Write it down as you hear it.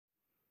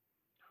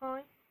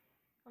Hi,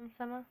 I'm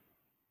Summer,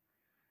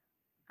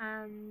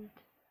 and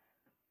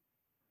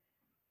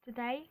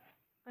today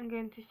I'm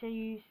going to show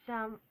you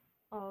some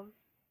of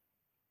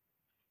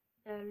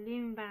the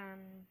Loom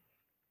band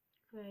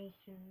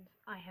creations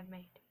I have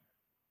made.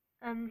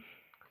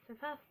 So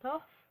first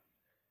off,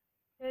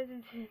 there's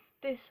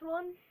this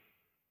one.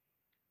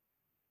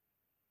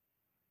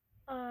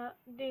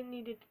 Didn't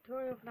need a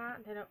tutorial for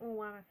that, did it all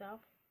by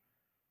myself.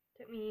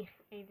 Took me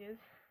ages.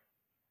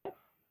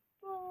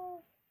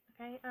 Oh,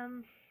 okay,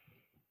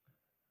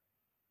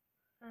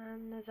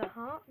 and there's a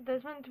heart.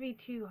 There's meant to be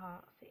 2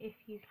 hearts, if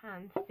you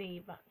can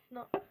see, but it's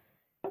not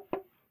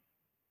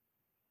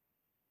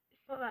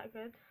that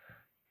good.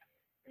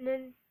 And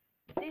then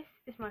this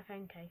is my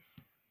phone case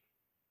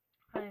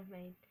I have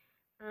made.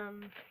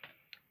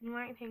 You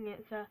might think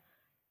it's a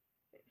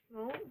bit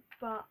small,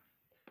 but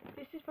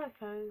this is my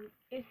phone.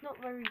 It's not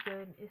very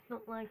good. It's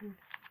not like an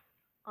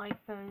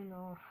iPhone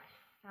or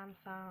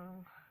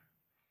Samsung,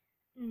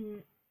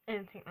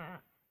 anything like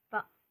that.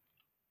 But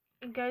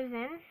it goes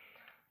in.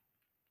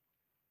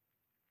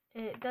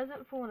 It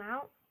doesn't fall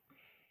out.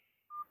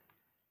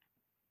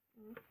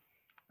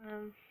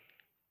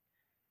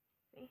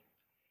 See?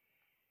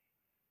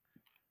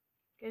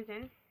 Goes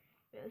in.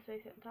 Bit of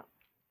space at the top,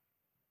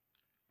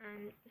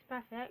 and it's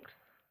perfect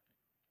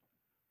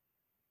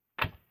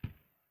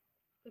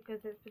because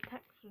it's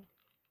protection.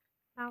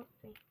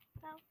 Bouncy.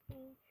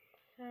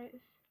 So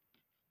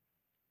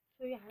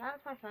yeah,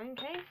 that's my phone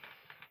case.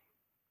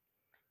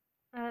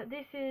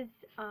 This is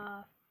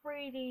a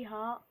 3D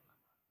heart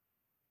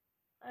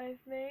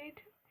I've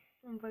made.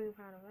 I'm very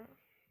proud of it.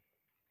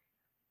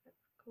 That's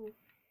cool.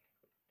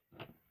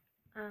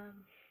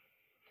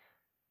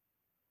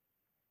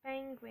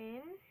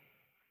 Penguin.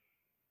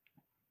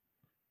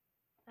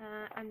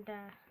 And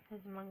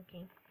there's a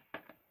monkey.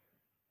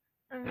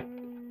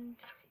 And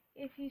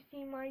if you have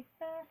seen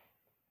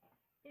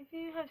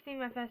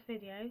my first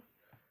video,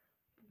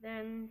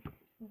 then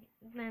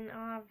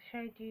I've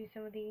showed you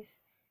some of these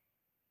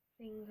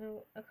things,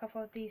 or a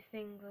couple of these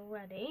things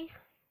already.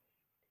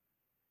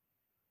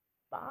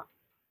 But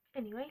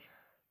anyway,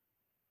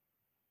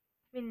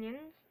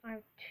 minions. I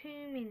have 2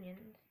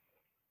 minions.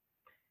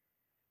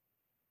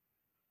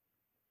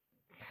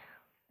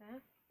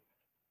 There.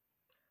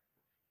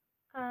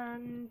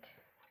 And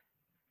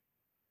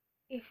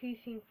if you've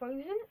seen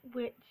Frozen,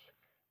 which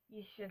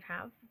you should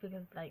have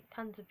because like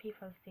tons of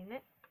people have seen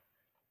it,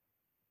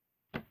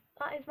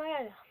 that is my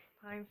Ella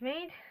I've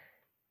made,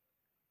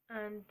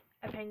 and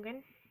a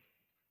penguin,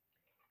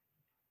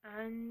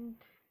 and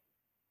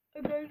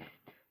a ghost,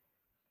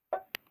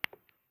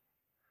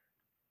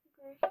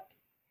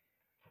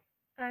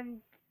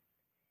 and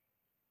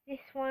this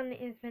one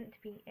is meant to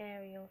be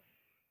Ariel.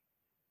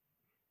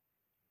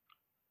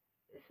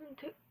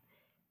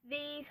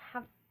 These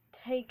have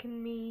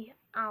taken me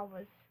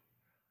hours.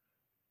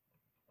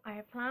 I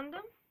have planned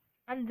them,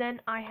 and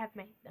then I have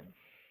made them.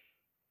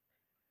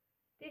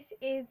 This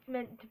is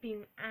meant to be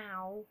an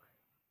owl.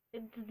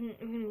 It doesn't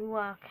really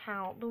work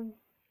out. The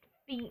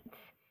feet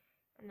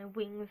and the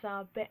wings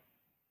are a bit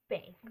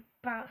big,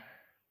 but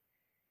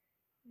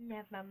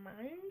never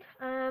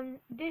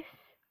mind. This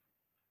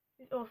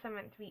is also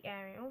meant to be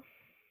Ariel.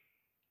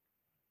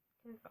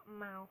 He's got a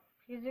mouth.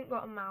 He hasn't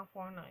got a mouth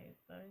or a nose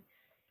though.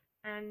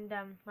 And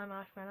my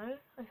marshmallow.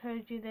 I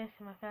showed you this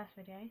in my first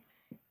video,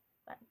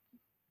 but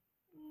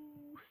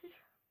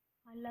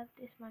I love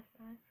this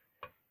marshmallow.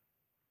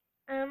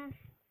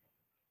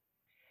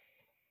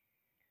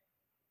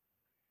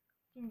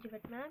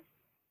 Gingerbread man.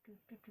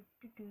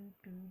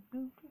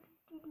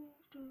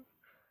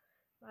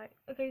 Right.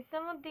 Okay.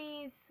 Some of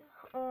these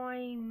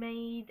I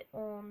made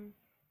on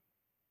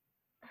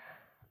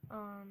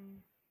a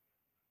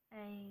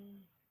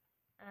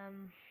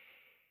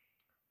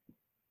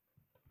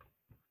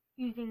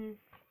using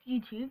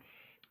YouTube,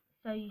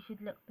 so you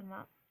should look them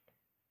up.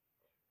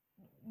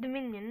 The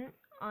minion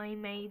I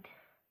made,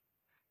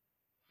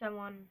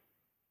 someone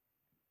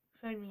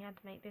showed me how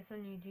to make this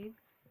on YouTube,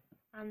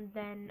 and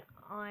then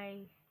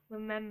I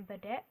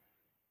remembered it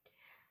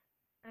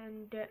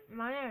and did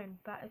my own,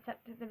 but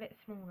except it's a bit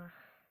smaller.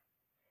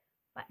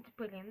 But it's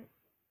brilliant.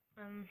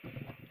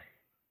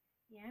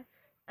 Yeah.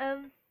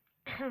 And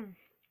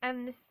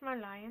this is my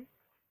lion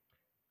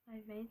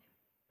I've made.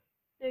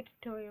 No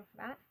tutorial for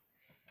that.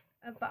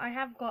 But I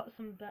have got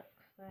some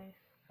books though.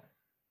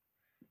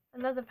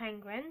 Another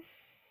penguin.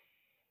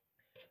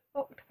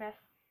 Octopus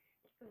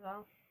as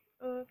well.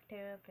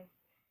 Octopus.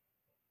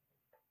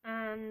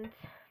 And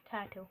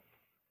turtle.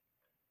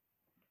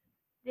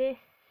 This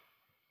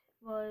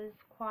was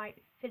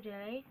quite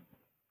fiddly.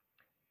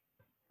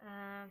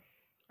 I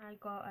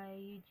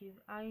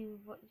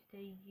watched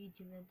a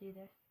YouTuber do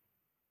this.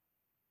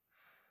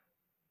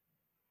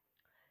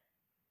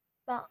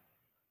 But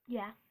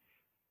yeah.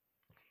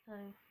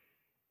 So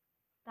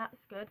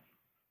that's good.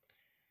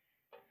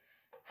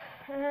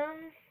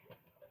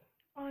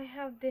 I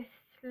have this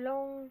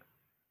long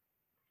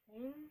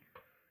thing.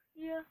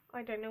 Yeah,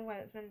 I don't know where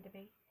it's meant to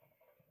be.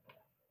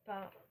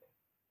 But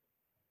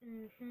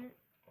there's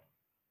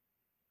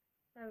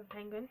a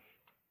penguin.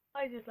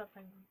 I just love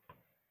penguins.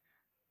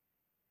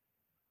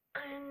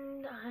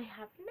 And I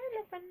have an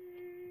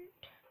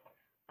elephant.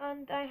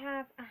 And I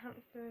have a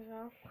hamster as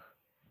well.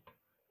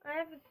 I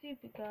have a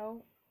super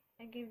girl.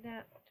 I gave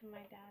that to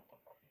my dad.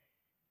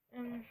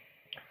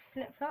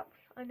 Flip flops.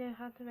 I know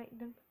how to make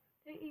them.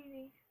 They're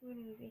easy,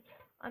 really easy.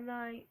 I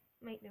might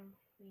make them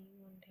for you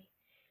one day.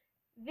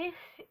 This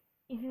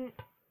isn't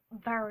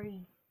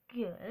very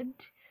good,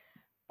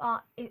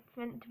 but it's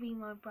meant to be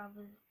my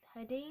brother's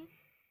teddy.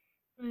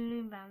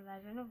 Loom band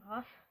version, of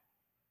course.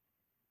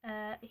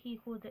 He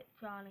called it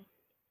Charlie.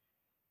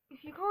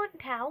 If you can't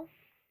tell,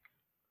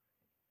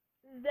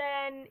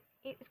 then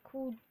it's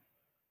called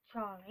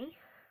Charlie.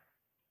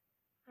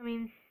 I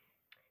mean,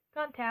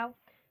 can't tell,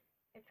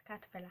 it's a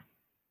caterpillar.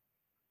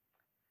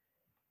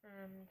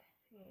 And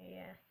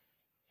yes,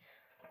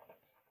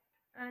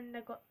 and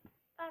I got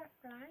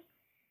butterfly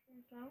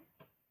as well.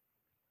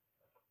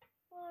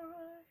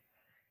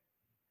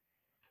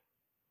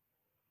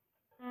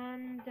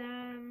 And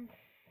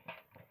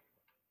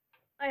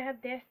I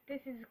have this.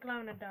 This is glow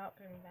in the dark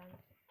loom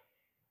bands.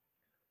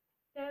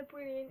 They're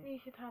brilliant. You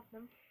should have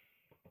them.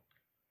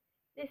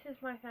 This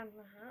is my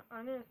Santa hat.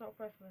 I know it's not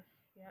Christmas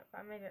yet,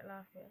 but I made it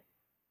last year.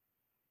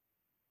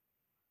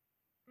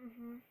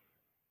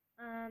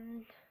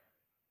 And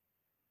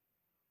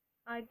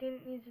I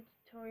didn't use a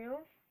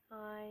tutorial.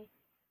 I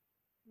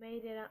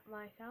made it up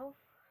myself.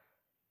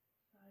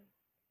 So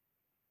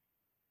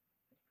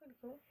it's pretty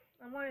cool.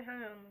 I might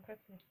hang it on the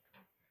Christmas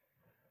tree.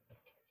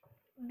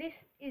 This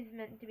is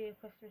meant to be a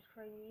Christmas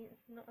tree.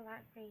 It's not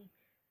that very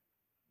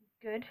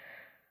good.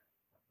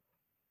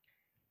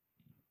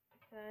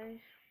 So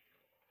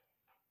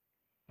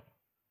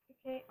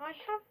okay, I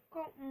have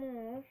got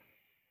more.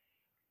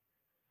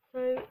 So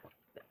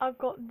I've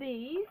got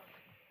these,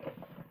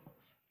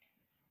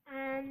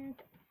 and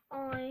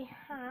I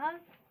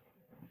have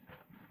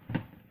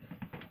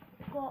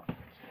got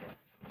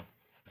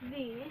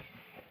this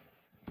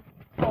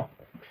box.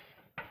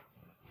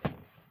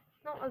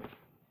 It's not a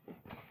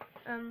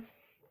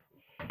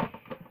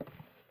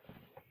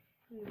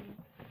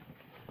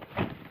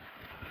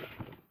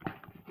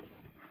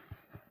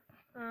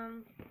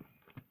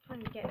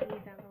trying to get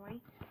these out of the way.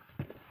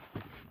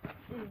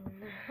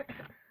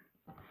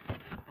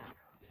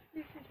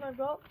 This is my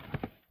box,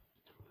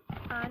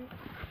 and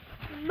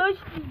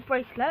mostly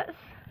bracelets,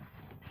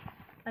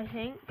 I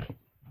think,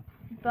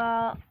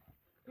 but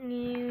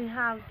you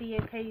have the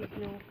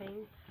occasional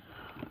thing.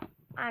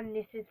 And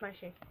this is my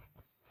shoe.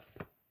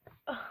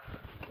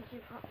 You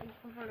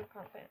probably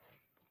can't see it.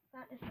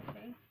 That is the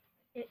thing.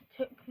 It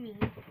took me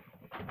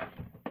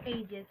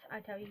ages, I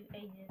tell you,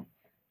 ages.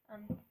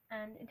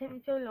 And it took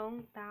me so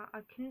long that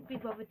I couldn't be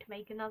bothered to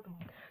make another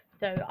one.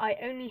 So I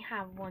only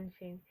have one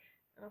shoe.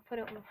 And I'll put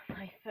it on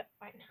my foot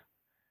right now.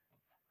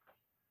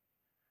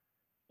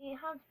 It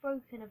has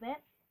broken a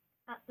bit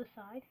at the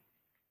side,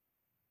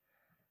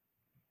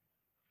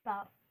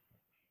 but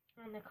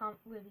and I can't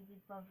really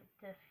be bothered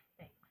to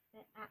fix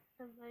it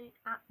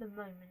at the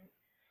moment.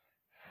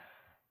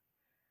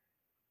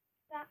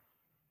 That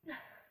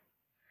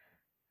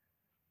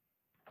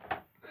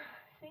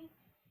see,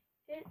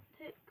 it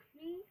took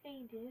me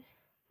ages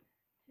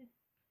to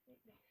fix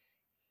this,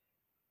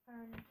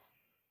 and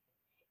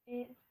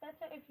it's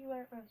better if you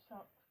wear it with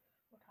socks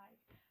or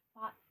ties,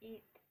 but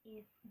it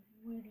is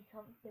really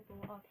comfortable.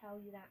 I'll tell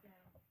you that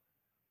now.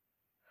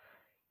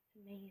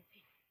 It's amazing.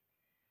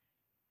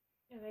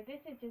 Okay,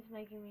 this is just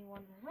making me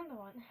want another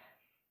one.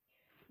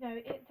 No,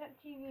 it's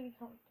actually really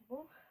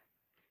comfortable,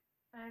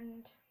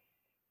 and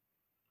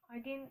I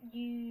didn't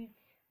use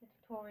the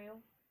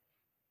tutorial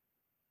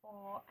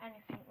or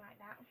anything like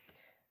that,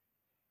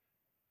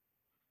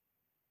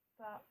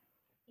 but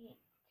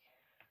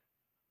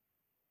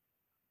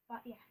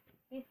yeah,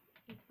 this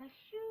is my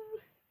shoe.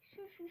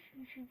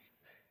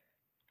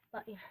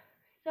 But yeah,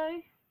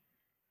 so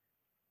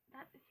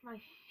that is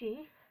my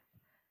shoe.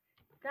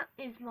 That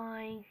is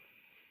my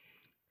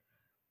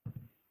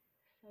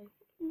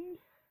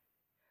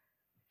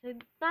so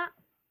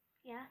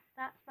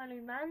that's my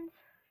Loom bands.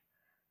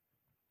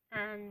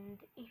 And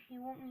if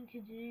you want me to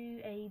do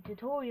a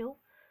tutorial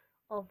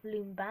of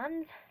Loom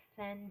bands,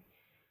 then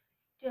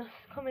just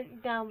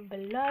comment down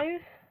below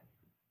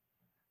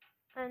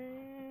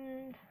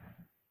and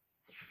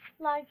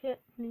like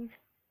it, please.